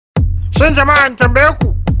Shin jama'an tambaye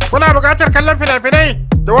ku, kuna buƙatar kallon fina-finai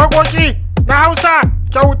da waƙoƙi na Hausa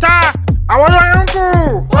kyauta a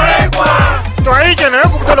wayoyinku? Kwarai kuwa! To ayi kenan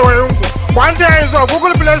ku fito da wayoyinku. Ku an ta yanzu a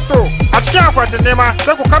Google Play Store a cikin akwatin nema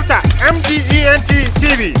sai ku karta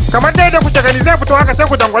MDTV. Kamar dai da kuke gani zai fito haka sai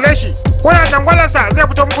ku dangwale shi. Kuna dangwalarsa zai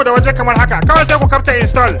fito muku da waje kamar haka. Kawai sai ku karta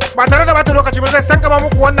install. Ba tare da bata lokaci ba zai san gaba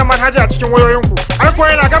muku wannan manhaja a cikin wayoyinku. Ai ko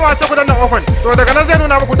yana gama sai ku danna open. To daga nan zai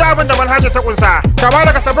nuna muku duk abin da manhaja ta kunsa. Kama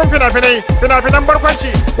daga sabbin fina-finai, fina-finan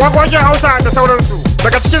barkwanci, waƙoƙin Hausa da sauransu.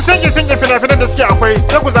 Daga cikin singin fina-finan da suke akwai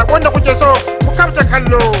sai ku zaɓi wanda kuke so ku karta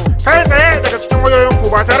kallo. Kai tsaye daga cikin wayoyinku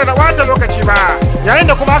ba tare da ɓata lokaci ba. Yayin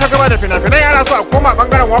da kuma aka gama da fina-finai ana so a koma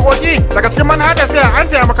bangaren waƙoƙi daga cikin manhaja sai an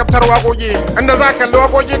taya makaftar waƙoƙi inda za ka kalli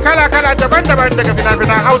waƙoƙi kala-kala daban-daban daga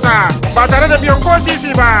fina-finan Hausa ba tare da biyan ko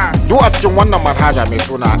sisi ba. Duk a cikin wannan manhaja mai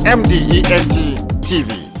suna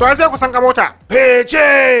MDTV. To sai ku san ka mota.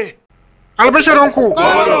 Fece! Albishirinku,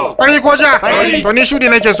 fari ko ja, to ni shudi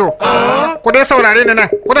nake so. Ku dai saurare ni nan,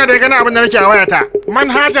 kuna da gani abin da nake a wayata.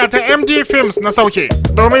 Manhaja ta MD Films na sauke,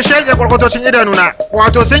 domin shege kwarkwatocin idanuna.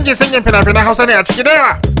 Wato singin fina-finan Hausa ne a ciki da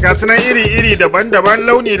yawa. Ga sunan iri-iri daban-daban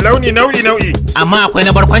launi-launi nau'i-nau'i. Amma akwai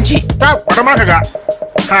na barkwanci? Ta, bari ma ka ga.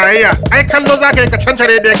 Hayya, ai kallo za ka yi ka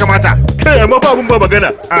cancare da ya kamata. Kai amma fa abun ba magana.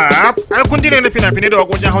 Ai kun ne na fina-finai da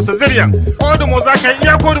waƙoƙin Hausa ziryan. Kodumo za ka yi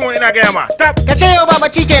iya kodumo ina gaya ma. Ta, ka ce yau ba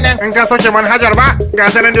bacci kenan. In ka sauke manhajar ba, ga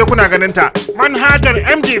ta nan dai kuna ganin ta. Manhajar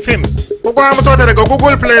MG Films. Ku kuma muso ta daga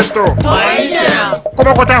Google Play Store.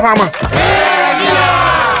 Kuma ku tafa min.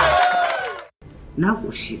 Na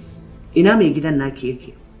ƙoshi. Ina mai gidan naki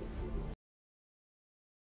yake?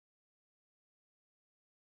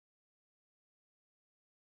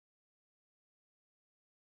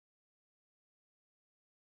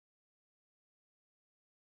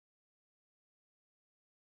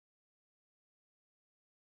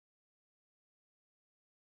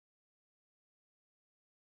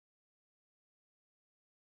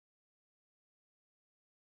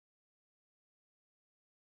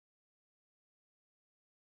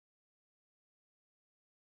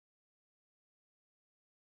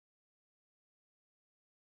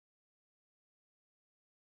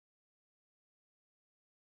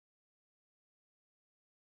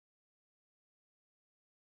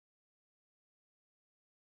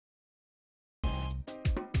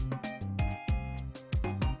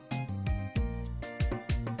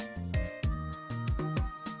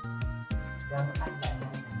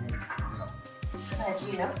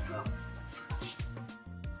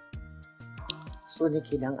 So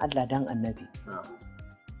nake dan Allah dan Annabi.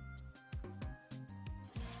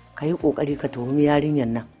 Ka yi ƙoƙari ka tuhumi yarinyar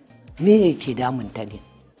nan. Me yake damunta ne?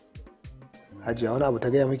 Hajiya wani abu ta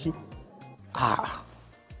gaya miki? A'a.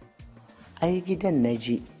 Ai gidan na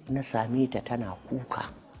je na same ta tana kuka.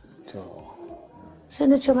 Sai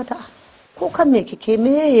na ce mata, kukan me kike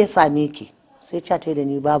me ya same ki? Sai ta da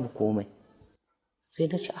ni babu komai. Sai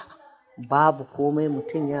na ce, babu komai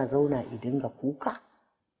mutum ya zauna idan ga kuka?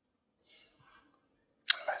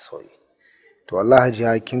 To Allah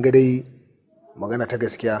hajiya kin ga dai magana ta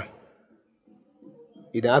gaskiya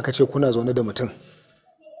idan aka ce kuna zaune da mutum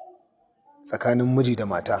tsakanin miji da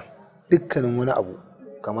mata dukkanin wani abu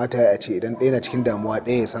kamata ya ce idan ɗaya na cikin damuwa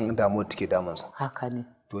ɗaya ya san damuwar take damunsa. Haka ne.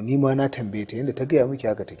 To ni ma na tambaye ta yadda ta gaya miki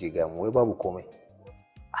haka take gaya mu wai babu komai.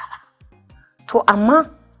 To amma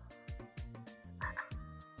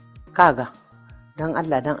kaga dan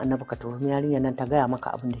Allah dan Annabi ka tuhumi yarinyar nan ta gaya maka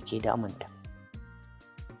abin da ke damunta.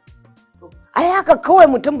 Ai haka kawai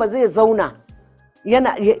mutum ba zai zauna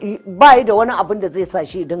yana ba yi da wani abin da zai sa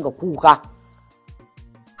shi dinga kuka.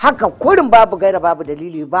 Haka kurin babu gaira babu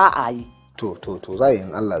dalili ba a yi. To za yi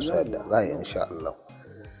in Allah su yadda za yi insha Allah.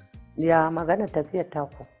 Ya magana tafiyar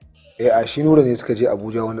taku. A shi Nura ne suka je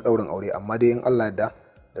Abuja wani ɗaurin aure amma dai in Allah yadda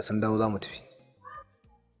da sun dawo za mu tafi.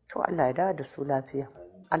 To Allah ya dawo da su lafiya.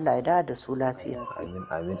 Allah ya dawo da su lafiya.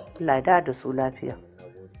 Amin. Allah ya dawo da su lafiya.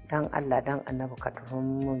 Dan Allah dan Annabi ka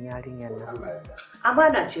tuhumi mun yarinyar nan.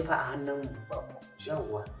 Amana ce fa a hannun mu.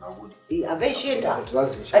 Yawwa. A gaishe ta.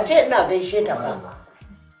 A ce ina gaishe ta ba.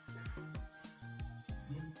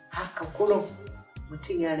 Haka kullum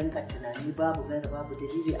mutum ya rinka tunani babu gaira babu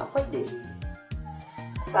dalili akwai dalili.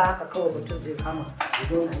 Ba haka kawai mutum zai kama ya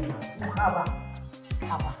zo na yi kuka ba.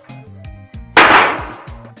 Haba.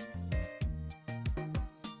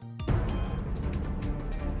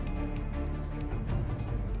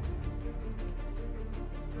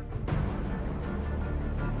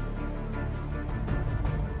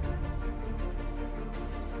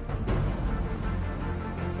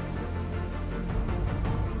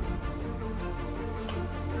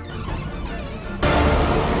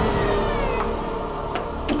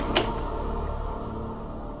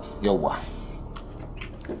 yawwa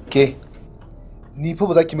ke ni fa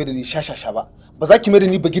ba za ki mai da ni shashasha ba, ba za ki mai da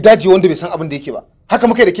ni ba gidaje wanda bai san abin da yake ba. Haka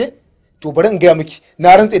muka da ke? To bari in gaya miki,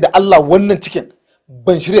 na rantse da Allah wannan cikin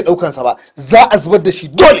ban shirya ɗaukansa ba, za a zubar da shi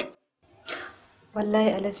dole. Wallahi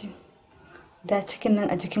Alhaji, da cikin nan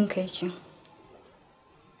a jikinka yake,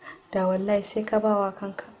 da wallahi sai ka bawa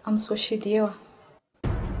kanka amsoshi da yawa.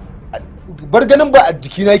 Bar ganin ba a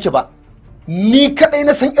jikina yake ba, ni kadai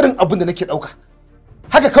na san irin abin da nake ɗauka.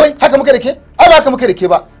 Haka kawai, haka muka da ke? Ai ba haka muka da ke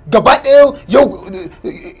ba, gaba ɗaya yau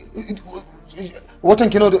watan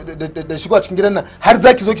kino da shigo a cikin gidan nan har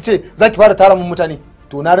zaki zo ki ce zaki fara tara mun mutane.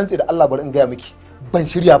 To na rantse da Allah bari in gaya miki, ban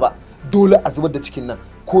shirya ba, dole a zubar da cikin nan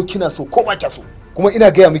ko kina so ko ba kya so. Kuma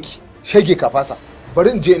ina gaya miki shege ka fasa,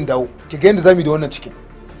 bari in je in dawo ki ga yadda zamu yi da wannan cikin.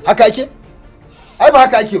 Haka ake? Ai ba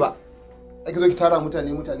haka ake ba, ake zo ki tara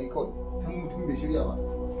mutane kawai dan mutum bai shirya ba.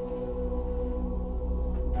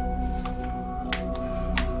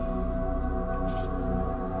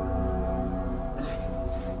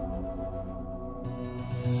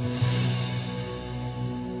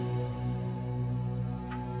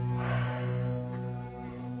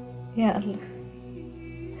 Ya Allah,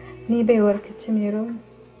 ni baiwar ka ce mai rauni.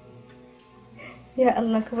 Ya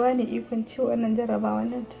Allah, ka bani ikon ci wannan jarabawa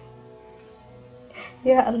nan ta.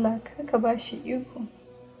 Ya Allah, kar ka ba shi iko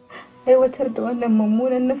aiwatar da wannan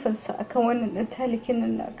mummunan nufinsa akan wannan ɗan talikin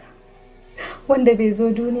nan naka wanda bai zo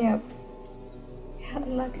duniya ba. Ya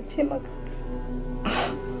Allah, ka taimaka.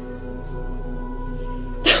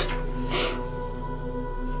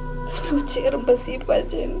 Wata mace irin basifa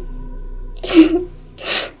ce ne.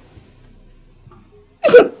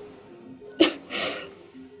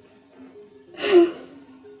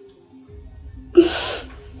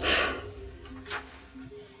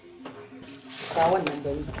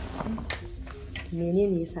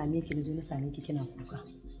 Menene ya same ki, na zo na same ki kina kuka?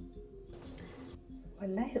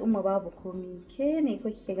 Wallahi umma babu komi, ke ne ko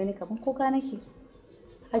kike gani kamar kuka nake?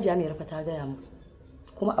 Hajiya mai rafa ta gaya min,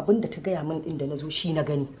 kuma abin da ta gaya min din da na zo shi na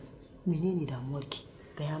gani. Menene damuwarki?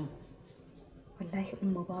 Gaya min. Wallahi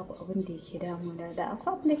umma babu abin da yake damuna, da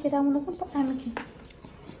akwai abin da yake damuna zan faɗa miki.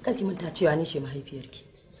 Kar ki manta cewa ni ce mahaifiyarki.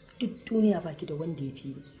 Duk duniya baki da wanda ya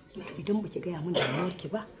fi ni. Idan baki gaya min damuwarki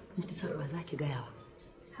ba, mutusar ba za ki gaya ba.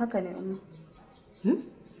 Haka ne umma.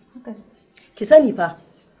 Haka ne. Ki sani fa,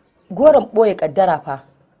 goron ɓoye ƙaddara fa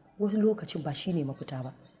wasu lokacin ba shine mafita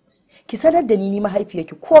ba. Ki sanar da ni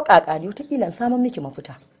mahaifiyarki ko ƙaƙa ne wataƙila in samun miki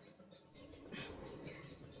mafita.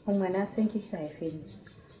 Umma na san kika haife ni,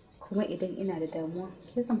 kuma idan ina da damuwa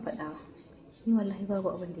ke zan faɗawa. Ni wallahi babu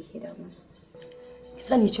abin da ke damuwa. Ki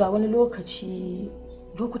sani cewa wani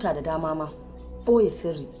lokuta da dama ma ɓoye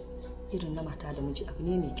sirri irin na mata da miji abu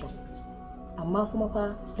ne mai kyau. Amma kuma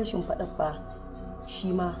fa rashin faɗa fa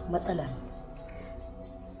shi ma matsala ne.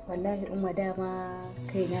 Wallahi umma dama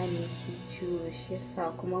kaina ne ke ciwo, shi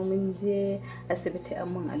yasa kuma mun je asibiti an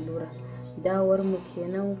mun allura. Dawar mu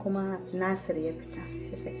kenan kuma Nasir ya fita,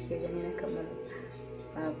 shi yasa kike gani na kamar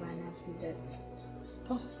baba na jin daɗi.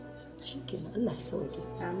 To shikenan, Allah ya sauke.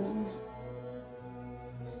 Amin.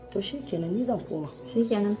 To shikenan, ni zan koma.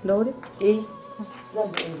 Shikenan, Laure? Eh,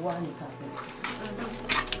 zan bi ruwa ne kafin.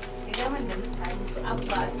 Idan wanda mutane su an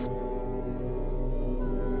ba su.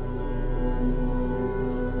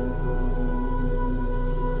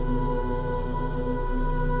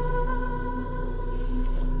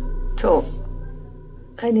 To,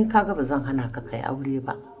 ainihin kaga ba zan hana ka kai aure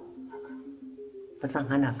ba. Ba zan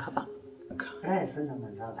hana ka ba. Raya sunan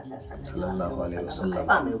manzan Allah sallallahu alaihi wasallam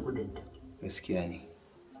ba mai gudunta. Gaskiya ne.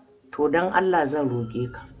 To dan Allah zan roƙe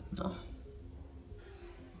ka.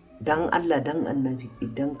 Dan Allah dan annabi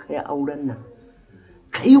idan ka yi auren nan,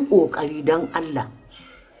 ka yi ƙoƙari dan Allah,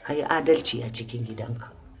 ka yi adalci a cikin gidanka.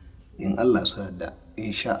 In Allah su yarda,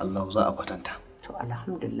 insha Allah za a kwatanta. To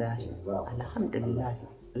alhamdulillah, alhamdulillah.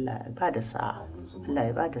 Allah ya bada sa'a. Allah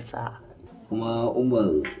ya bada sa'a. Kuma umar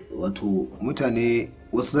wato mutane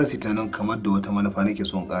wasu za su ta nan kamar da wata manufa nake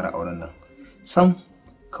son ƙara auren nan. Sam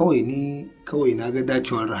kawai na ga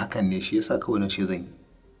dacewar hakan ne shi yasa kawai na ce zan yi.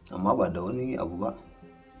 Amma ba da wani abu ba.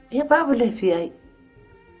 Babu laifi yayi.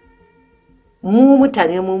 Mu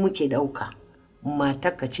mutane mu muke dauka.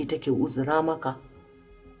 Matarka ce take uzura maka.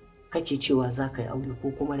 Kake cewa za ka yi aure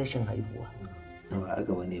ko kuma rashin haihuwa. Ba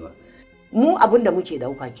haka bane ba. Mu abin da muke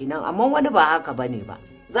dauka kenan, amma wani ba haka bane ba.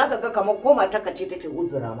 Za ka ga kamar ko matarka ce take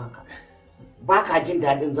uzura maka. Ba ka jin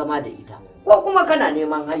daɗin zama da ita. Ko kuma kana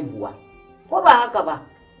neman haihuwa. Ko ba haka ba.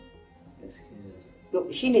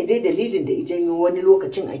 Shi ne dai dalilin da ita yi wani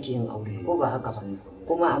lokacin ake yin aure, ko ba haka ba.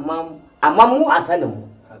 Kuma amma mu a sanin mu.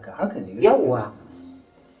 Haka ne gaskiya. Yawwa.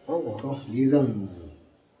 To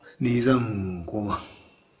ni zan koma.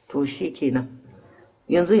 To shi kenan.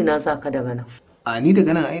 Yanzu ina za ka daga nan? A ni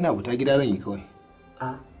daga nan ai na fita gida zan yi kawai.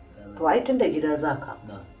 A to ai tun da gida za ka.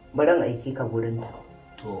 Baran aiki ka gurin ta.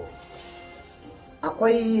 To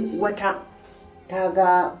akwai wata ta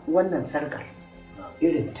ga wannan sarkar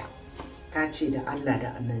irin ta ce da Allah da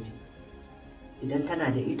Annabi idan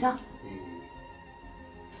tana da ita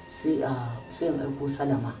sai in aiko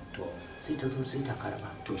Salama sai ta zo sai ta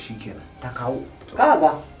karba. To shikenan. Ta kawo.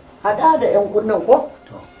 Kaga hada da yan kunnan ko?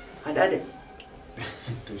 To hada da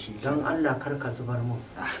to shi dan Allah kar ka zubar mun.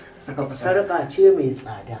 Sarka ce mai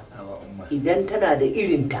tsada. Idan tana da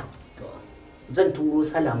irinta zan turo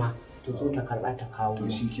Salama ta zo ta karba ta kawo. To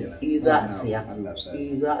shikenan. Za a siya.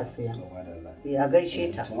 Za a siya. A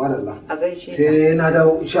gaishe ta. A gaishe ta. Sai na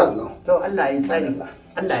dawo insha Allah. To Allah ya tsare.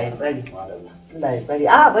 Allah ya tsare. Allah ya tsare.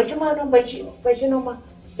 A bashi ma nan bashi nan ma.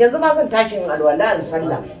 Yanzu ma zan tashi in alwala in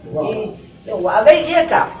sallah. Yawa a gaishe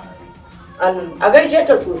ta. A gaishe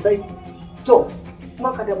ta sosai. To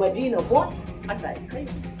maka da Madina ko? Allah ya kai.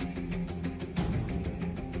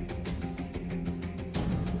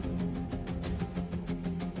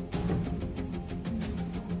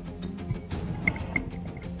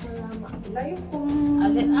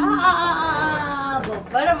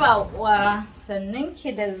 Babbar bakuwa sannan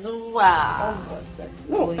ki da zuwa.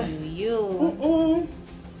 Oyoyo.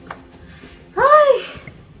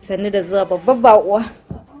 Sannu da zuwa babbar bakuwa.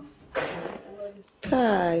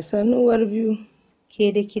 Kai sanuwar biyu.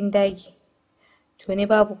 Ke da kin dagi. To ne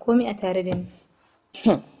babu komai a tare da ni.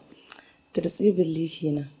 Tirtsibili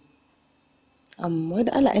kenan. Amma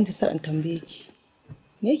da Allah in ta sar in tambaye ki.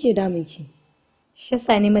 Me yake damun ki? Shi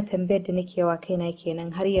yasa ne ma tambayar da nake wa kaina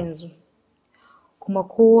kenan har yanzu. Kuma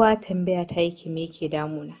kowa tambaya ta yake me yake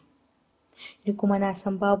damuna. Ni kuma na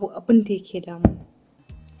san babu abin da yake damu.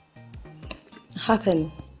 Haka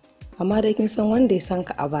ne. Amma dai kin san wanda ya san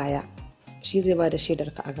ka a baya shi zai ba da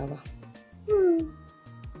shaidar ka a gaba.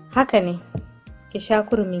 Haka ne. Ki sha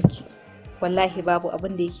kurminki. Wallahi babu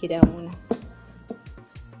abin da yake damuna.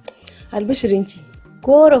 Albishirinki.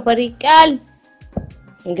 Goro fari kal.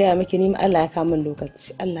 In gaya miki ni Allah ya kama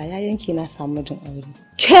lokaci. Allah ya yanke na samu jin aure.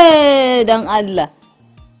 Ke dan Allah.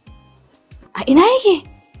 A ina yake?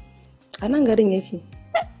 A nan garin yake.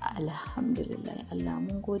 Alhamdulillah Allah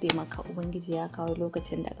mun gode maka Ubangiji ya kawo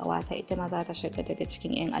lokacin da ƙawata ita ma za ta shiga daga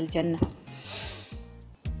cikin 'yan aljanna.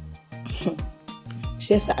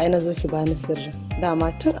 Shi yasa ai na zo ki bani sirri.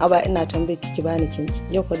 Dama tun a baya ina tambaye ki bani kinki.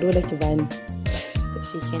 Yau ka dole ki bani. To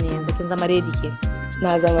shikenan yanzu kin zama ready ke.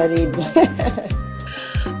 Na zama ready.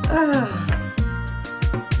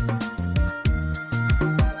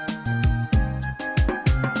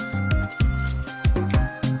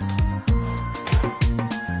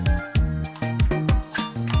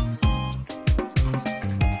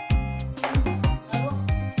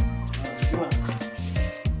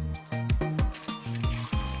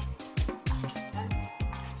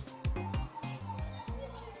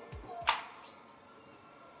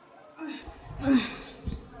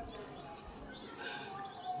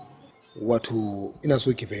 Wato ina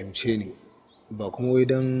so ki fahimce ni ba kuma wai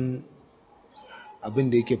don abin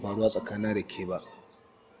da yake faruwa tsakana da ke ba.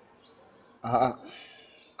 A'a,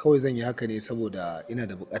 kawai zan yi haka ne saboda ina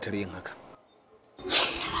da buƙatar yin haka.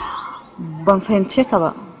 Ban fahimce ka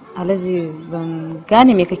ba, Alhaji, ban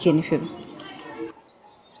gane me kake nufi ba.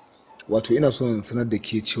 Wato ina so in sanar da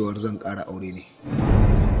ke cewar zan ƙara aure ne.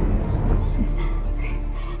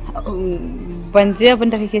 Ban je abin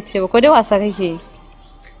da kake ce ba, ko dai wasa kake yi?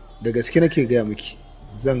 Da gaske nake gaya miki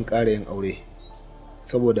zan ƙara yin aure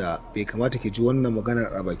saboda bai kamata ki ji wannan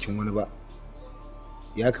maganar a bakin wani ba.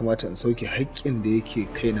 Ya kamata in sauke haƙƙin da yake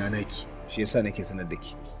kaina naki, shi yasa nake sanar da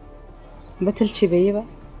ki. Butulci bai yi ba?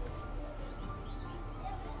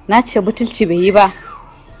 Na ce butulci bai yi ba.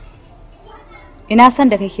 Ina son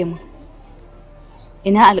da kake min?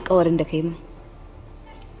 Ina alƙawarin da kai min?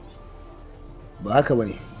 Ba haka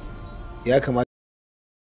bane. Ya kamata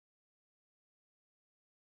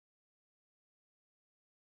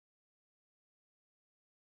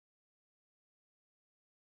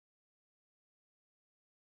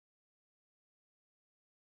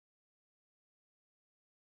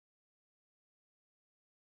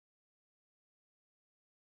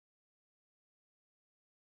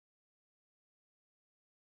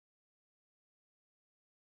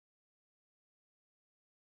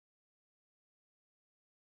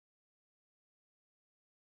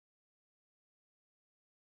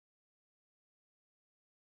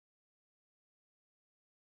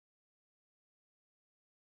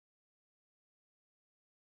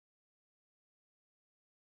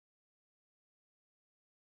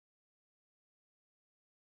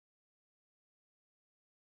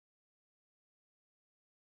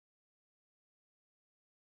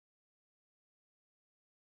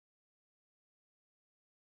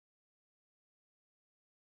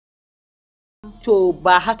To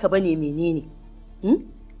ba haka bane menene?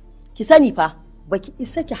 Ki sani fa baki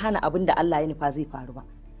isa ki hana abin da Allah ya nufa zai faru ba.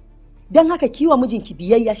 Dan haka kiwa mijinki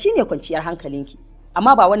biyayya shine kwanciyar hankalinki,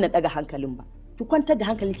 amma ba wannan daga hankalin ba. Ki kwantar da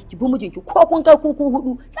hankalinki ki bi mijinki ko kun kai ku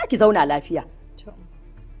hudu sai ki zauna lafiya.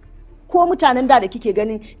 Ko mutanen da kike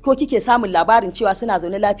ganin ko kike samun labarin cewa suna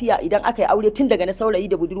zaune lafiya idan aka yi aure tun daga na saurayi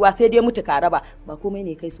da budurwa sai dai mutu karaba, ba komai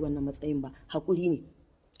ne kai su wannan matsayin ba, hakuri ne.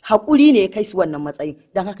 Hakuri ne ya kai su wannan matsayin,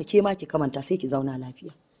 dan haka ke ma ki kamanta sai ki zauna lafiya.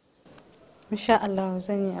 Insha Allah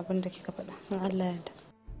zan yi abin da kika faɗa in Allah ya yarda.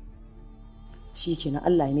 Shikenan,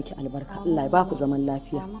 Allah ya miki albarka, Allah ya ba ku zaman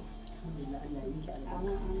lafiya.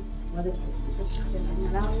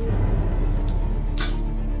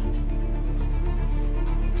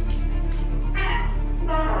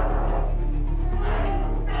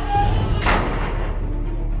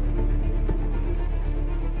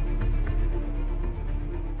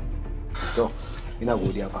 To, ina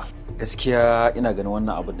godiya fa. Gaskiya ina ganin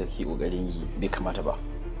wannan abin da kake kokarin yi bai kamata ba.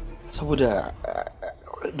 Saboda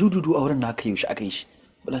dududu auren na aka yi shi aka yi shi.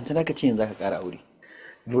 Balantana ka ce yanzu ka ƙara aure.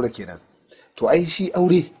 Nura kenan. To ai shi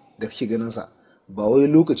aure da kake ganin sa ba wai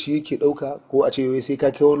lokaci yake dauka ko a ce wai sai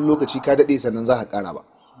ka kai wani lokaci ka dade sannan za ka ƙara ba.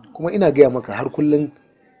 Kuma ina gaya maka har kullun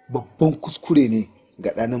babban kuskure ne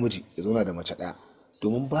ga ɗa namiji ya zauna da mace ɗaya.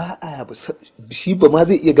 Domin ba a shi ba ma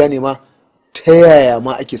zai iya gane ma ta yaya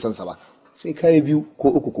ma ake son sa ba. Sai kayi 2 ko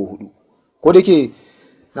 3 ko 4. Ko da ke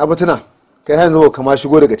na batuna kai yanzu ba kama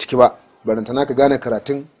shigo daga ciki ba, barantana ka gane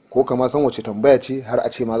karatun ko kama san wace tambaya ce har a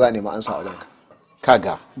ce ma za a nemi ansa a wajenka.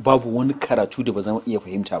 Kaga babu wani karatu da ba zan iya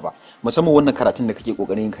fahimta ba, musamman wannan karatun da kake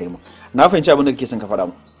kokarin yin kai mu. Na fahimci abin da kake son ka faɗa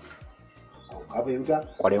mu. Ka fahimta?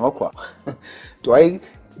 Kware ma kuwa. To ai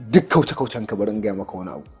duk kauce-kaucen ka barin gaya maka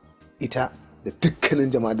wani abu. Ita da dukkanin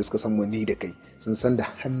jama'a da suka san mu ni da kai sun san da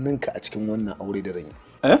hannunka a cikin wannan aure da zan yi.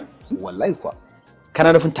 Wallahi kuwa.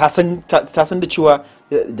 Kana nufin ta san da cewa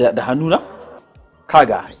da hannuna?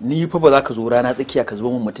 Kaga ni fa ba za ka zo rana tsakiya ka zuba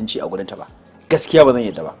min mutunci a gurinta ba. Gaskiya ba zan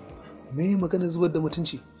yadda ba. Me magana zubar da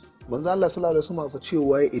mutunci? Manzo Allah sallallahu alaihi wasallam fa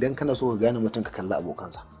cewa idan kana so ka gane mutum ka kalla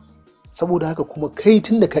abokansa. Saboda haka kuma kai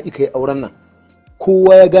tunda ka yi auren nan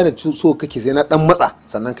kowa ya gane so kake sai na dan matsa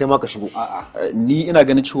sannan kai ma ka shigo. A'a ni ina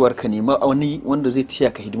ganin cewa ka nemi wani wanda zai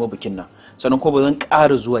tiya ka hidima bikin nan. Sannan ko ba zan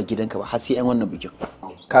ƙara zuwa gidanka ba har sai an wannan bikin.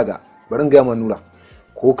 Kaga bari ga ma Nura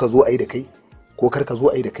ko ka zo ai da kai ko kar ka zo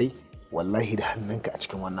ai da kai wallahi da hannunka a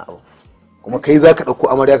cikin wannan abu kuma kai za ka ɗauko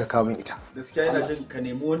amarya ka kawo min ita. Gaskiya ina jin ka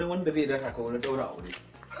nemi wani wanda zai daka ka wani daura aure.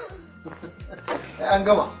 Ai an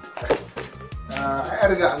gama. Ai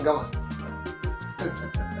riga an gama.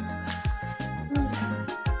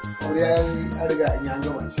 Aure an riga an yi an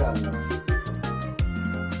gama insha Allah.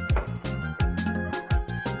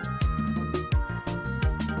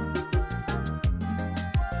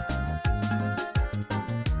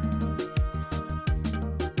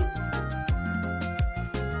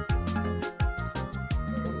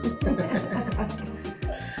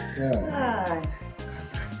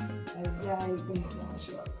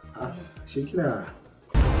 Shekina.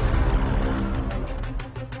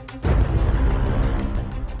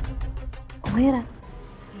 Umaira,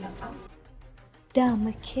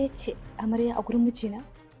 dama ke ce amarya a gurin mijina?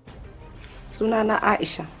 Sunana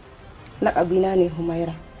Aisha, laƙabina ne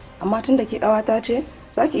Humaira, amma tun da ke ƙawata ce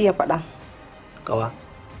za ki iya faɗa. Ƙawa?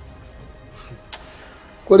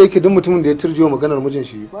 Ko da yake duk mutumin da ya turjiwa maganar mijin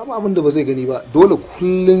shi babu abin da ba zai gani ba, dole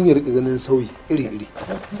kullum ya riƙa ganin sauyi iri-iri.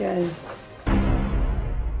 Gaskiya ne.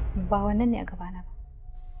 Ba wannan ne a gabana ba.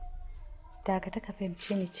 Daga ta ka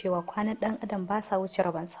fahimce ni cewa kwanan ɗan adam ba sa wuce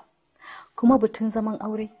rabansa, kuma batun zaman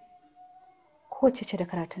aure kowace ce da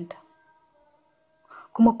karatunta,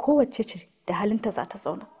 kuma kowace ce da halinta za ta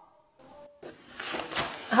zauna.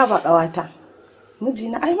 Haba ƙawata,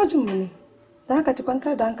 mijina ai mijinmu ne, da haka ki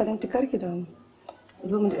kwantar da hankalin ki karki da mu.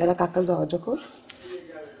 Zo mu da raka ka zuwa waje ko?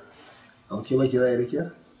 Auke ba ki za a yi rakiya?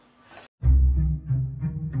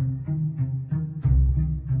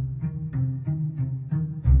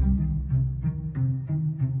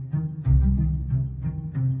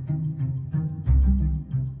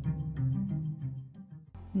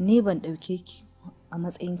 Ni ban ɗauke ki a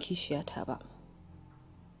matsayin kishiyata ba,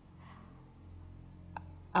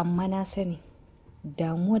 amma na sani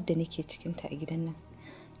damuwar da nake cikinta a gidan nan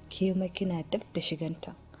ke ma kina dab da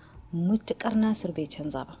shiganta, mutukar Nasir bai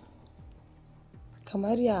canza ba.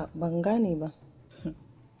 Kamar ya ban gane ba.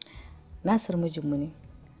 Nasir mijinmu ne,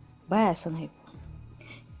 baya son haihuwa.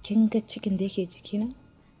 Kin ga cikin da yake jikina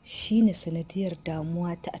shine sanadiyar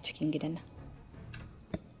damuwa ta a cikin gidan nan.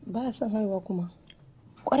 Baya son haihuwa kuma?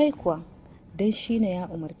 Kwarai kuwa, don shine ya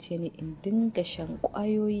umarce ni in dinga shan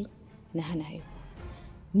ƙwayoyi na hana haihuwa.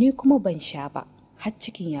 Ni kuma ban sha ba har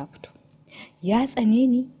cikin ya fito. ya tsane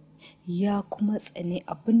ni ya kuma tsane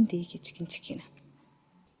abin da yake cikin cikina.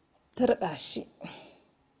 Tarɗa shi.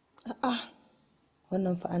 A'a,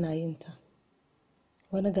 wannan fa ana yin ta.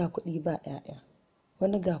 Wani ga kuɗi ba 'ya'ya,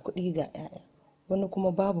 wani ga kuɗi ga 'ya'ya, wani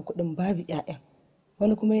kuma babu kuɗin babu 'ya'ya,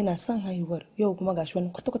 wani kuma yana son haihuwar, yau kuma gashi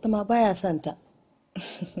wani kwata-kwata ma baya son ta.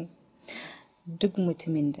 Duk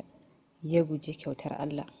mutumin da ya guji kyautar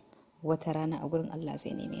Allah, wata rana a gurin Allah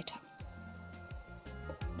zai neme ta.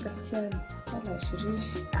 Gaskiya ne, Allah shirye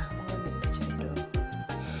shi. Wannan ita ce dole.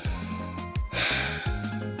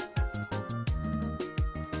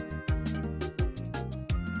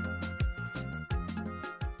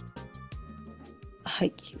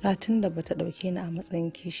 Hakika tun da bata ɗauke ni a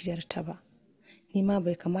matsayin kishiyarta ba, ni ma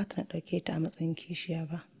bai kamata na ɗauke ta a matsayin kishiya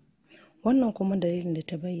ba. Wannan kuma dalilin da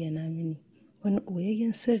ta bayyana mini wani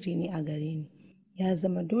ɓoyayyen sirri ne a gare ni, ya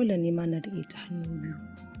zama dole ne ma na riƙe ta hannu biyu,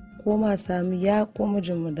 ko ma sami ya ko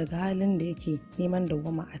mijinmu daga halin da yake neman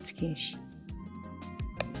dawwama a cikin shi.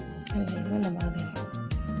 Allah ya mana magani.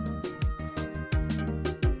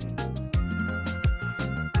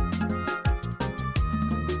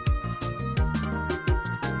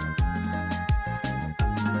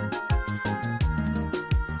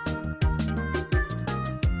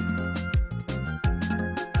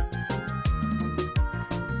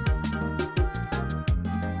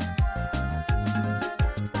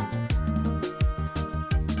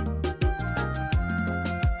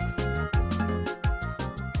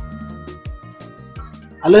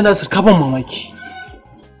 Allah Nasir ka ban mamaki.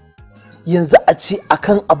 Yanzu a ce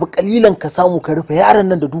akan abu kalilan ka samu ka rufe yaran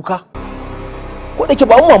nan da duka? Ko da ke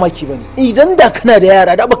ba mun mamaki bane. Idan da kana da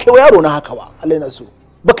yara da ba kai wa yaro na haka ba. Allah Nasir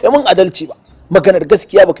ba kai mun adalci ba. Maganar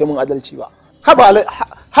gaskiya ba kai mun adalci ba. Haba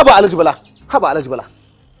Alhaji Bala, haba Alhaji Bala.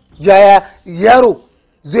 Yaya yaro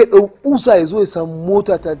zai ɗau kusa ya zo ya samu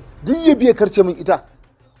mota ta duk ya biya karce min ita.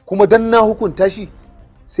 Kuma dan na hukunta shi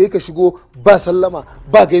sai ka shigo ba sallama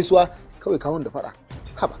ba gaisuwa kawai kawun da fara.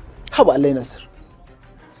 Haba Allah Nasir.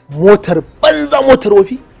 Motar banza motar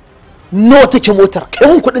wofi? Nawa take motar? Kai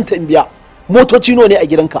mun kuɗin ta in biya. Motoci nawa ne a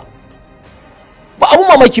gidanka? Ba abun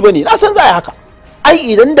mamaki bane. Na san za a haka.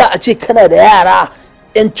 Ai idan da a ce kana da yara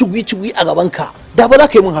yan cigwi-cigwi a gabanka, da ba za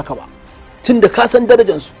ka yi mun haka ba. Tunda ka san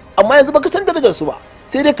darajar su. Amma yanzu baka san darajar su ba.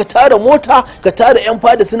 Sai dai ka tara mota, ka tara yan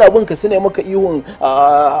fada suna bin ka suna maka ihun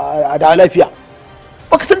da lafiya.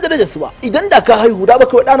 Baka san darajar su ba. Idan da ka haihu da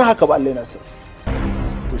baka wadana haka ba Allah Nasir.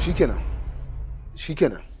 To shikenan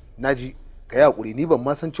naji ka yi hakuri, ni ban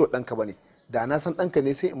ma san cewa ɗanka bane, da na san ɗanka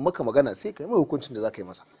ne sai in maka magana sai ka yi mai hukuncin da za ka yi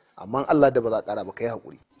masa, amma Allah da ba za ƙara ba ka yi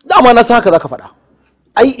hakuri. Dama na san haka za ka faɗa.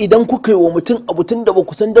 Ai idan kuka yi wa mutum abu tun da ba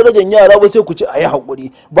ku san darajar yara ba sai ku ce a yi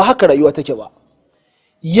hakuri, ba haka rayuwa take ba.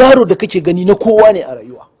 Yaro da kake gani na kowa ne a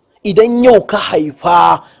rayuwa, idan yau ka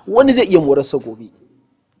haifa wani zai iya morarsa gobe.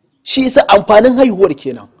 Shi yasa amfanin haihuwar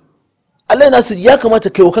kenan. Allah Nasir ya kamata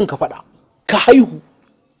kai wa kanka faɗa, ka haihu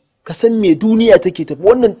ka san me duniya take tafi.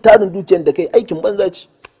 Wannan tarin dukiyar da kai aikin banza ce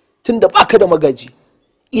tunda baka da magaji.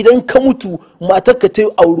 Idan ka mutu matarka ta yi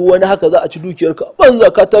auri wani haka za a ci dukiyarka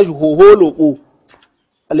banza, ka tashi hoho loko.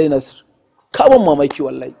 Allah Nasir ka ban mamaki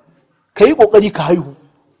wallahi. Ka yi kokari ka haihu.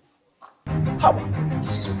 Haba.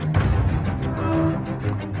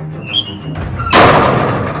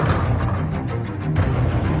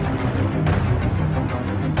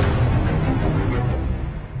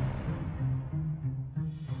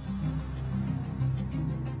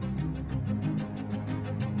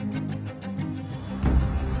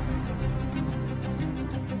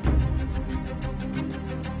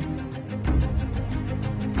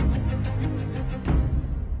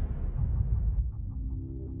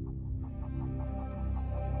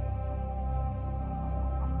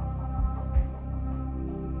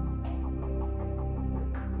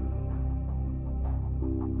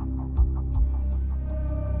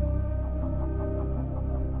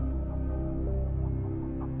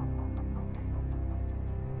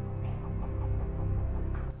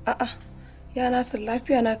 A'a, ya Nasir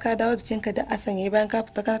lafiya na ka dawo jikinka da asanye bayan ka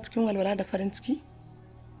fita kana cikin walwala da farin ciki?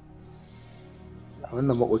 A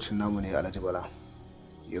wannan makocin namu ne Alhaji Bala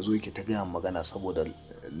ya zo yake ta gaya magana saboda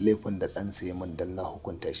laifin da ɗansa ya min dan na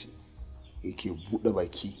hukunta shi, yake buɗe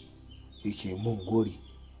baki yake mun gori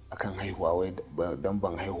akan haihuwa, wai dan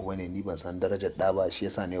ban haihu bane ni ban san darajar ɗa ba, shi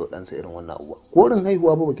yasa ne wa ɗansa irin wannan abuwa. Gorin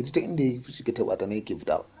haihuwa ba baki ji ta inda ya shiga ta bata ne yake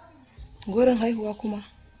fita. Gorin haihuwa kuma?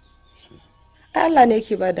 Ai Allah ne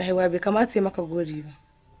yake ba da haihuwa, bai kamata ya maka gori ba.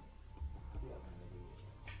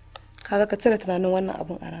 Kaga ka cire tunanin wannan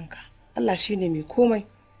abun a ranka. Allah shine mai komai.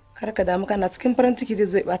 Kar ka damu, kana cikin farin ciki zai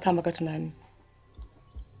zo ya bata maka tunani.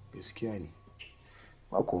 Gaskiya ne.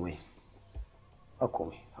 Ba komai. Ba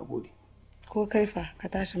komai. A gode. Ko kai fa ka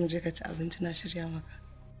tashi mu je ka ci abinci na shirya maka.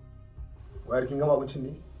 Wayar kin gama abincin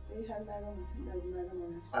ne? Har na gama tun da na gama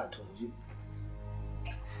na shi. A to je.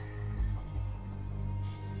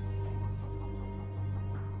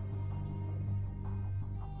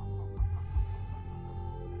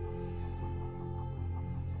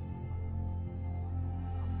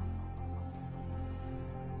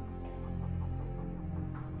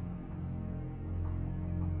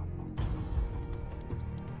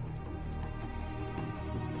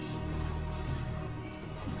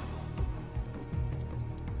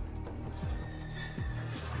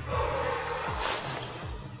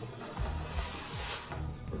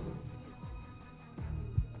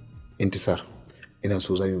 Intisar, ina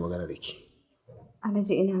so za mu yi magana da ke.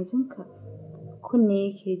 Alhaji ina jinka. Kunne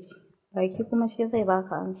yake ji, baki kuma shi zai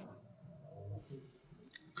baka ansa.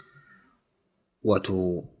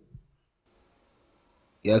 Wato,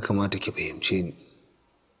 ya kamata ki fahimce ni,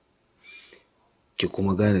 ki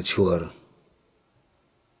kuma gane cewar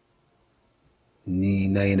ni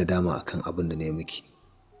na yi nadama akan abin da na yi miki.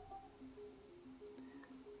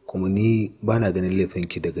 Kuma ni ba na ganin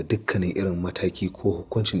laifinki daga dukkanin irin mataki ko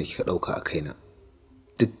hukuncin da kika ɗauka a kaina.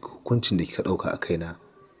 Duk hukuncin da kika ɗauka a kaina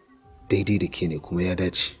daidai da ke ne kuma ya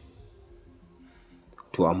dace.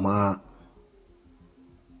 To amma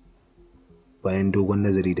bayan dogon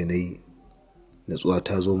nazari da na yi, natsuwa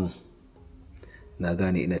ta zo min, na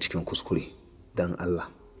gane ina cikin kuskure. Dan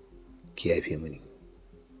Allah ki yafe mini,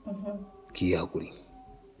 ki yi haƙuri.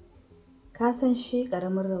 Ka san shi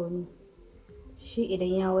ƙaramin rauni, shi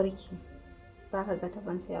idan ya warke za ka ga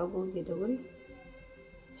tabansa ya goge da wuri.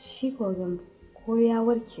 Shi ko ya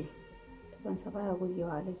warke tabansa baya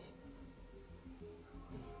gogewa Alhaji.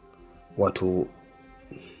 Wato,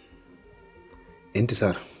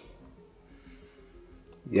 Intisar,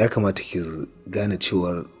 ya kamata ki gane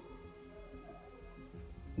cewar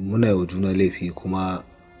muna yi wa juna laifi kuma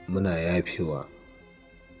muna yafewa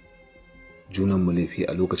junanmu laifi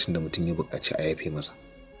a lokacin da mutum ya buƙaci a yafe masa.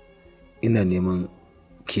 Ina neman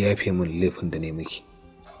ki yafe min laifin da ne miki,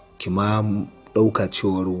 ki ma ɗauka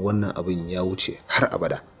cewar wannan abin ya wuce har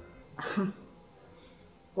abada.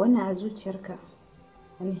 Wannan a zuciyarka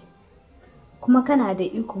ne, kuma kana da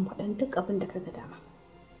ikon faɗan duk abin da ka ga dama.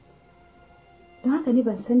 Don haka ni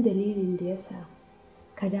ban san dalilin da yasa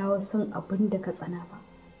ka dawo son abin da ka tsana ba,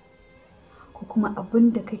 ko kuma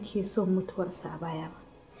abin da kake son mutuwarsa a baya ba.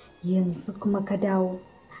 Yanzu kuma ka dawo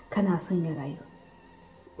kana son ya rayu.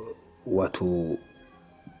 Wato,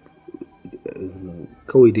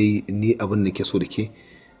 kawai dai ni abin da ke so da ke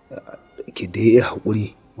dai ya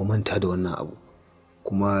haƙuri mu manta da wannan abu,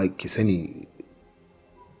 kuma ki sani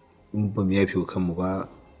in ba mu yafe kanmu ba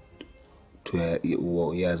to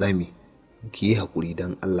ya zami. Ki yi haƙuri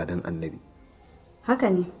don Allah don Annabi. Haka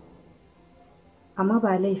ne, amma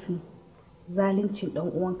ba laifin zaluncin ɗan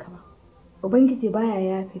uwanka ba. Ubangiji baya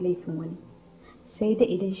yafe laifin wani, sai da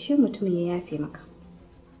idan shi mutum ya yafe maka.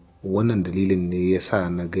 Wannan dalilin ne ya sa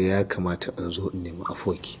na ga ya kamata in zo in nemi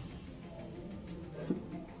afuwarki.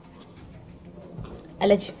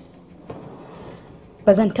 Alhaji,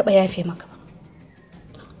 ba zan taɓa yafe maka ba.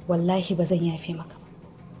 Wallahi ba zan yafe maka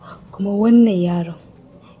ba. Kuma wannan yaron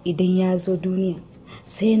idan ya zo duniya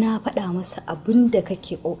sai na faɗa masa abin da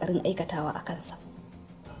kake ƙoƙarin aikatawa a kansa.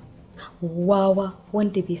 Wawa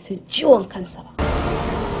wanda bai san ciwon kansa ba.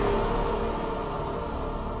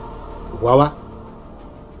 Wawa?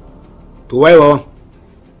 To waye wawan?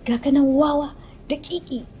 Ga kanan wawa,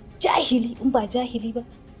 daƙiƙi, jahili in ba jahili ba.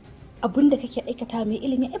 Abin da kake aikata mai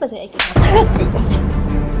ilimi ai ba zai aikata ba.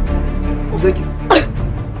 Zaki.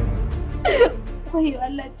 Wayo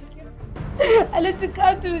Allah cikin. Allah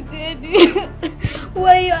cika tuce ni.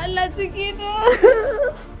 Wayo Allah cikin.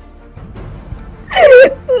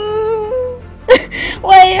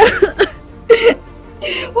 Wayo.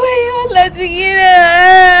 Wayo Allah cikin.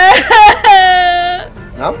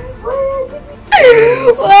 Na'am?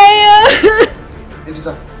 Wayo.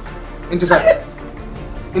 Intisar. Intisar.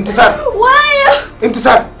 Intisar. Wayo.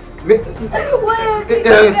 Intisar. Wayo.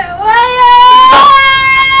 Wayo.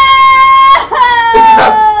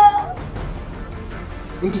 Intisar.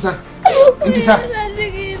 Intisar. Intisar.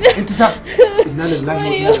 Intisar. Inna lillahi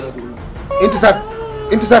wa inna ilaihi raji'un. Intisar.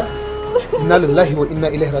 Intisar. Inna lillahi wa inna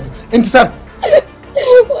ilaihi raji'un. Intisar.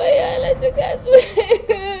 Wayo Allah cika su.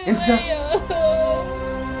 Intisar.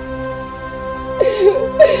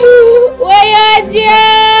 Wayo Hajiya.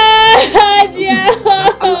 Hajiya.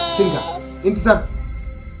 Kinga. Intisar.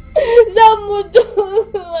 Zan mutu.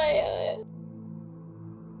 Wayo.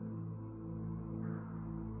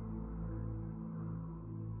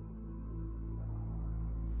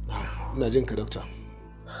 Ina jin ka, Dokta.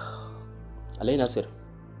 Alai Nasir,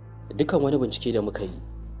 Dukkan wani bincike da muka yi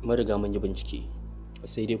mun riga mun yi bincike,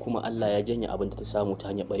 sai dai kuma Allah ya janye abin da ta samu ta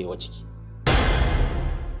hanyar barewa ciki.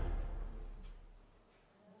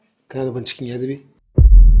 Kana da binciken ya zube?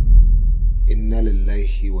 Inna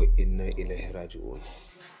lillahi wa inna ilaihi raji'un.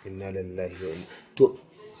 Inna lillahi wa inna to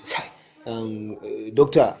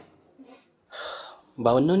doctor,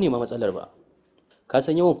 ba wannan ne ma matsalar ba. Ka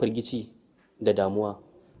san yawan firgici da damuwa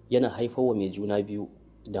yana haifar wa mai juna biyu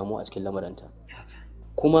damuwa a cikin lamaranta.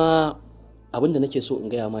 Kuma abin da nake so in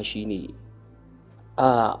gaya ma shine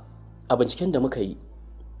a binciken da muka yi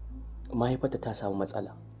mahaifarta ta samu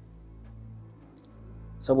matsala,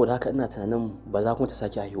 saboda haka ina tunanin ba za kuma ta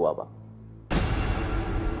sake haihuwa ba.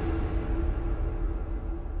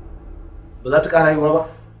 ba za ta ƙara haihuwa ba?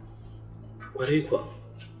 Kwarai kuwa.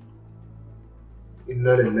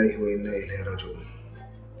 Inna lillahi wa inna ilaihi raji'un.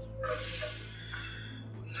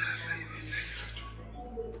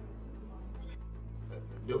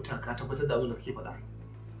 Dokta, ka tabbatar da abin da kake faɗa?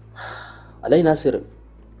 Alai Nasir,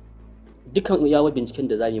 dukkan yawa binciken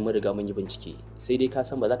da za mu yi mun riga mun yi bincike, sai dai ka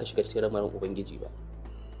san ba za ka shiga cikin lamarin Ubangiji ba.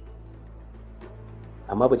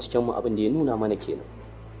 Amma binciken mu abin da ya nuna mana kenan.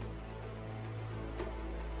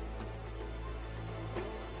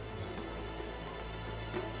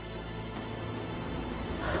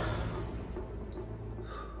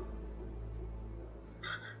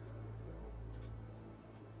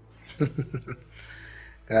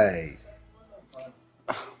 Kai.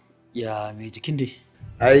 Ya mai jikin dai?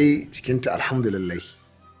 Ai jikinta alhamdulillah.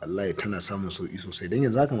 Allah tana samun sauki sosai dan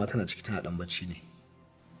yanzu haka ma tana ciki tana dan bacci ne.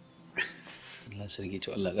 Allah sarki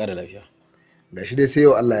to Allah ƙara lafiya. Gashi dai sai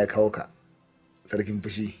yau Allah ya kawo ka. Sarkin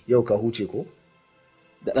fushi, yau ka huce ko?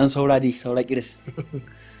 Da dan saura dai, saura kiris.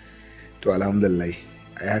 To alhamdulillah.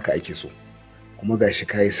 Ai haka ake so. Kuma gashi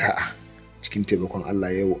kai sa'a. Cikin taimakon Allah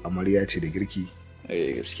yau amarya ce da girki.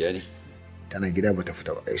 Gaskiya ne. Tana gida bata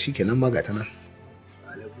fita ba. Shikenan ma ga tana.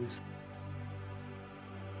 Alaikum.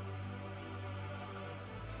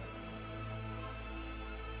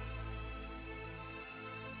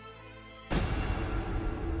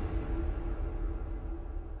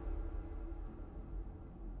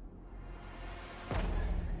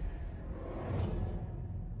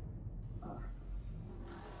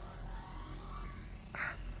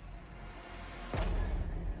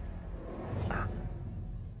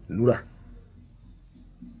 Nura.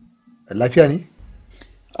 Lafiya ne?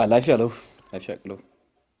 A lafiya lau, lafiya lau.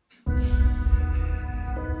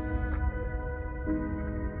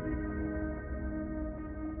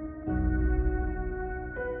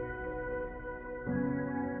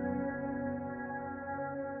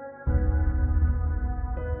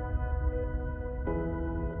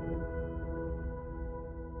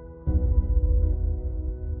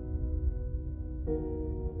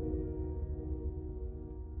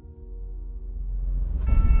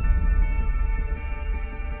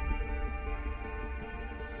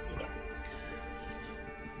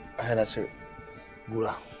 Nasir.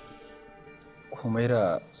 Gura.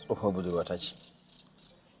 Humaira tsofa budurwata ce.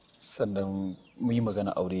 Sannan mu yi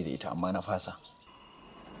magana aure da ita amma na fasa.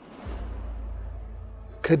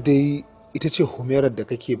 Kada ita ce Humairar da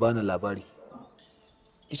kake bani labari.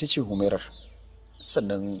 Ita ce Humairar.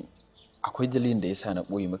 Sannan akwai dalilin da yasa na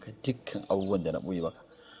ɓoye maka dukkan abubuwan da na ɓoye maka.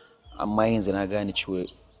 Amma yanzu na gane cewa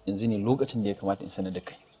yanzu ne lokacin da ya kamata in sanar da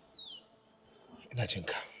kai. Ina jin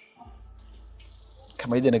ka.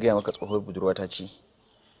 Kamar yadda na gaya maka tsohuwar budurwata ce,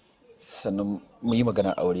 sannan mu yi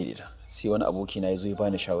maganar aure da ita, sai wani aboki na ya zo ya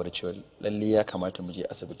bani shawarar cewa lalle ya kamata mu je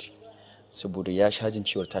asibiti saboda ya sha jin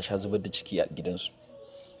cewa ta sha zubar da ciki a gidansu.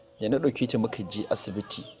 Da na ɗauke ta muka je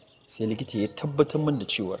asibiti sai likita ya tabbatar min da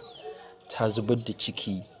cewa ta zubar da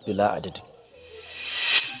ciki bila adadin.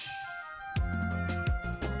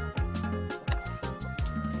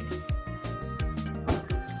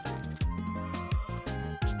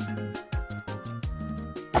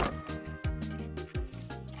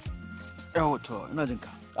 To ina jinka.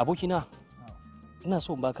 Abokina, ina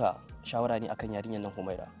so in baka shawara ne akan yarinyar nan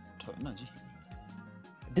Humaira. To ina ji.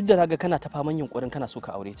 Duk da naga kana ta faman yunkurin kana so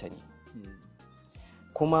ka aure ta ne.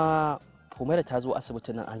 Kuma Humaira ta zo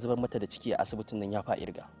asibitin nan an zubar mata da ciki a asibitin nan ya fa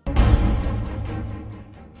irga.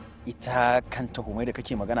 Ita kanta Humaira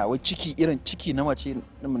kake magana wai ciki irin ciki na mace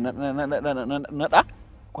na da?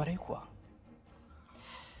 Kwarai kuwa.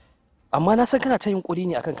 Amma na san kana ta yunkuri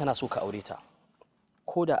ne akan kana so ka aure ta.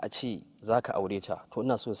 Ko da a ce za ka aure ta, to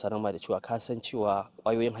ina so sanar ma da cewa ka san cewa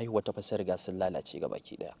ƙwayoyin haihuwar ta fasa riga sun lalace ga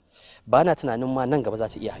baki ɗaya. Ba na tunanin ma nan gaba za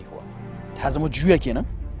ta iya haihuwa. Ta zama juya kenan?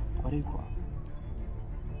 Kwarai kuwa.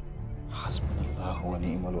 Hasbunallahu wa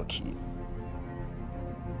ni'mal wakil.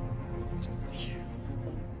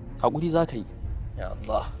 Hakuri za ka yi. Ya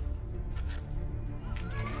Allah.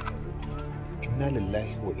 inna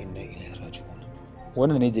lillahi wa inna ilaihi raji'un.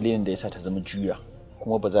 Wannan ne dalilin da yasa ta zama juya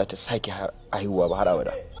kuma ba za ta sake haihuwa ba har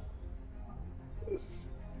abada.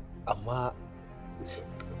 Amma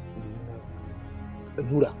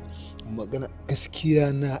Nura, magana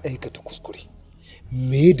gaskiya na aikata kuskure.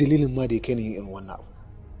 Me dalilin ma da ya kai ni yin irin wannan abu?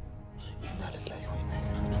 Inna lillahi wa inna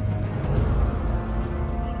ilaihi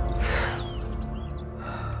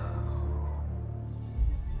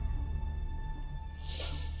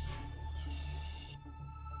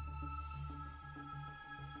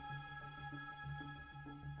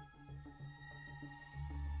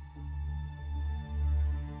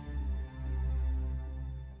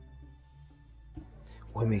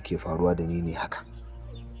wai me ke faruwa da ni ne haka?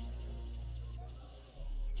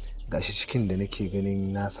 Gashi cikin da nake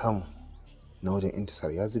ganin na samu na wajen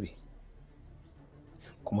intisar ya zube,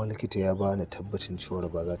 kuma likita ya bani tabbacin cewa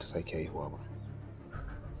ba za ta sake haihuwa ba.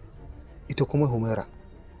 Ita kuma Humaira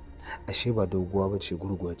ashe ba doguwa ba ce,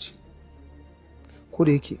 gurguwa ce. Ko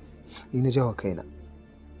da yake ni na jawa kaina,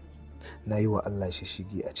 na yi wa Allah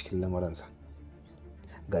shishigi a cikin lamaransa.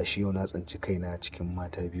 Gashi yau na tsinci kaina cikin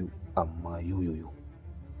mata biyu amma yoyoyo.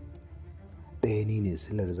 Ɗaya ni ne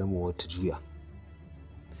silar zama wata juya,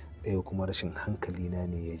 ɗaya kuma rashin hankali na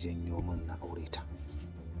ne ya janyo min na aure ta.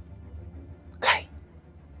 Kai!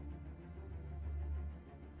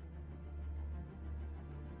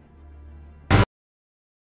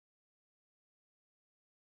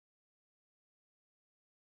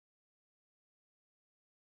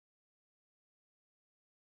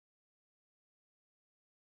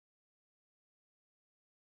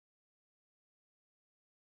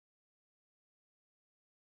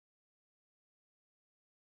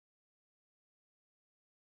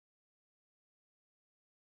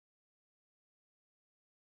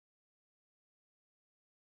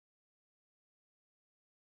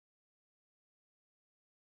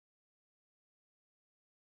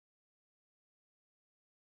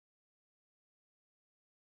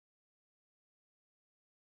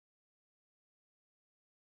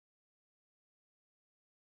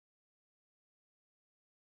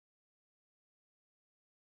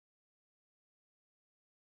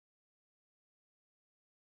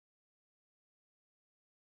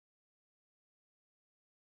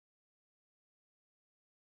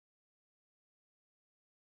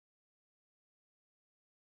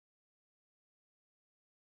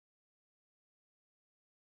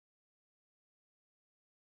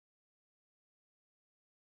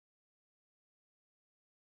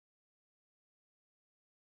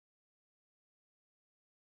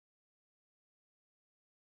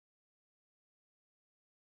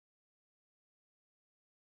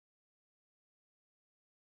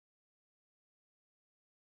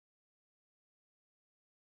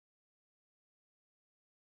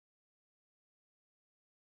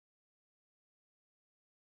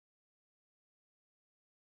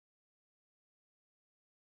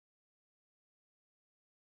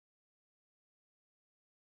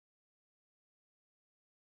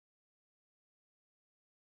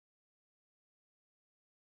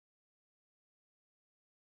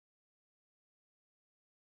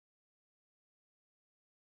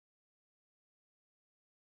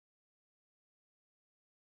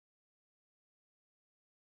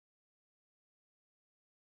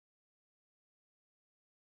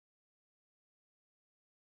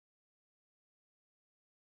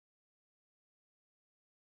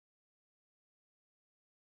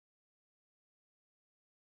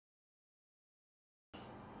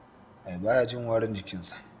 Ai baya jin warin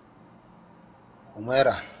jikinsa.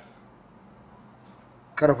 Humaira,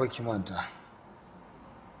 karfa ki manta.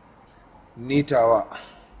 Ni tawa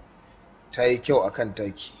ta yi kyau akan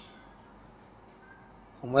taki.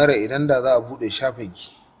 Humaira, idan da za a buɗe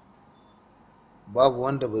shafinki, babu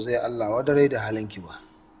wanda ba zai Allah wadarai da halinki ba.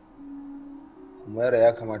 Humaira,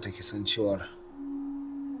 ya kamata ki san cewar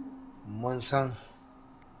mun san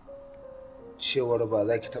cewar ba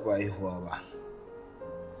za ki taɓa haihuwa ba,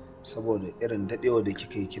 saboda irin daɗewa da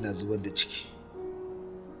kika yi kina zubar da ciki.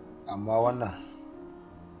 Amma wannan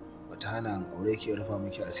bata hana an aure ki rufa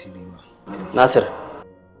miki asiri ba. Nasir,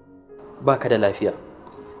 ba ka da lafiya,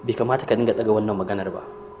 bai kamata ka dinga ɗaga wannan maganar ba.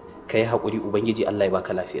 Ka yi haƙuri, Ubangiji Allah ya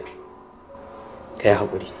baka lafiya. Ka yi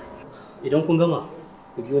haƙuri. Idan kun gama,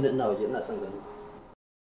 ku biyo ni, ina waje, ina son gani.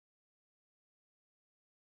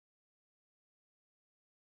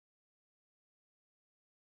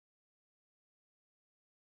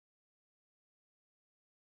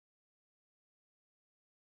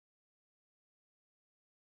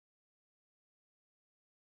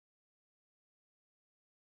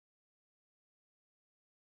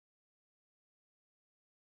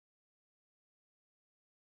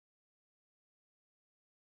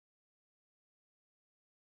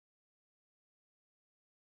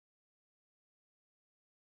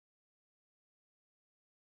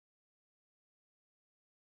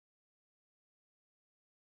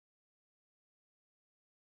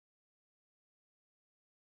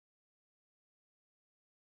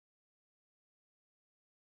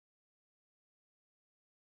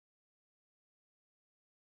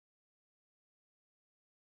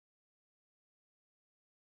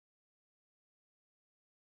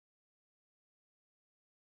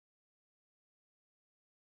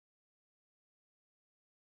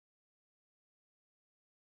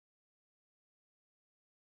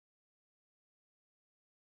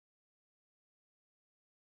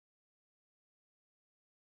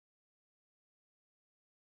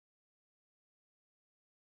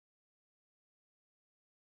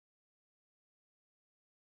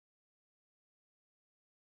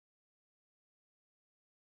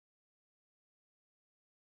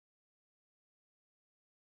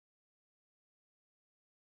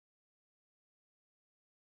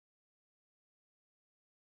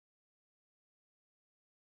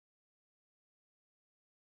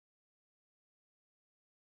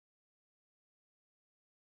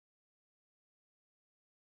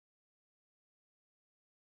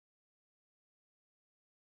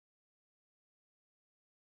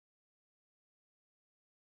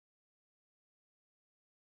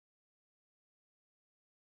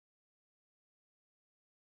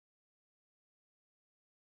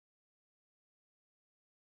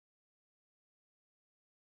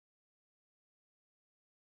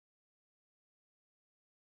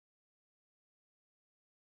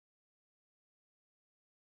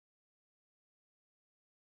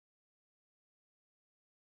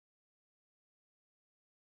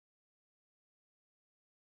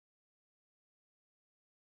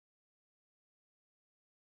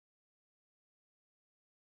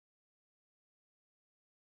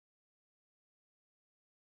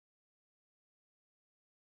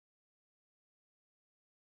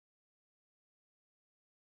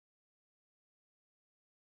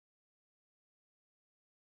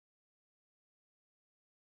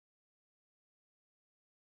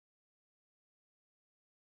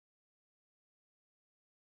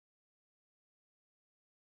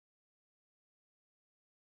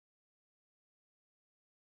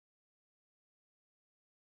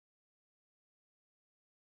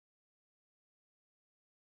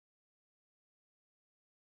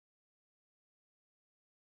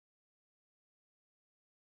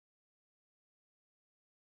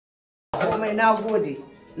 ai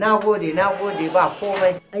na gode ba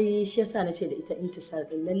komai. Ai shi yasa na ce da ita intisar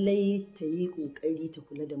din lallai ta yi kokari ta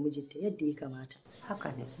kula da mijinta yadda ya kamata.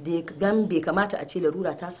 Haka ne. Dan bai kamata a ce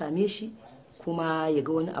larura ta same shi kuma ya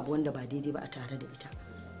ga wani abu wanda ba daidai ba a tare da ita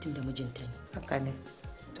tunda mijinta ne. Haka ne.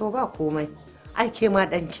 To ba komai. Ai ke ma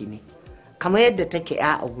danki ne. Kamar yadda take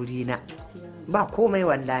ya a guri na. Ba komai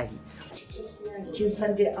wallahi. Kin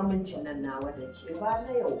san dai amincin nan nawa da ke ba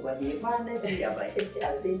na yau ba ne ba na jiya ba.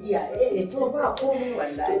 To ba komai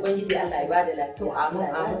wallahi. To ubangiji Allah ya bada lafiya. To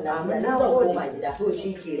amin. Na gode. To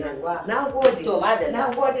shi ke nan. Na gode. To madalla.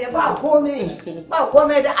 Na gode ba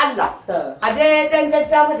komai da Allah. A dai dan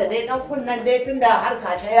jajja mata dai dan kunnan dai tunda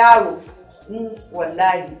harka ta yaro.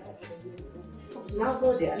 Wallahi. Na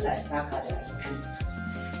gode Allah ya saka da